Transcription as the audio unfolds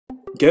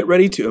Get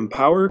ready to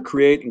empower,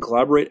 create, and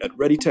collaborate at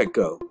Ready Tech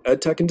Go,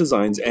 EdTech and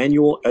Design's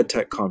annual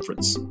EdTech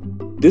conference.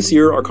 This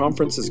year, our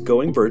conference is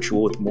going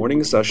virtual with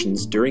morning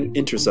sessions during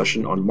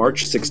intersession on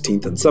March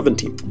 16th and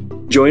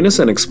 17th. Join us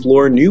and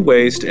explore new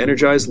ways to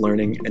energize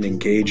learning and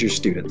engage your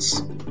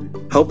students.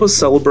 Help us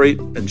celebrate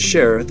and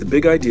share the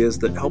big ideas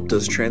that helped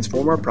us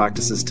transform our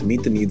practices to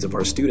meet the needs of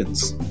our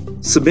students.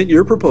 Submit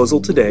your proposal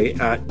today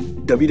at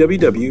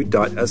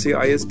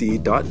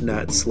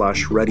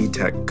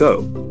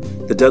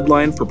www.saisd.net/ReadyTechGo. The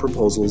deadline for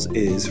proposals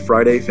is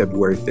Friday,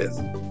 February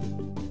 5th.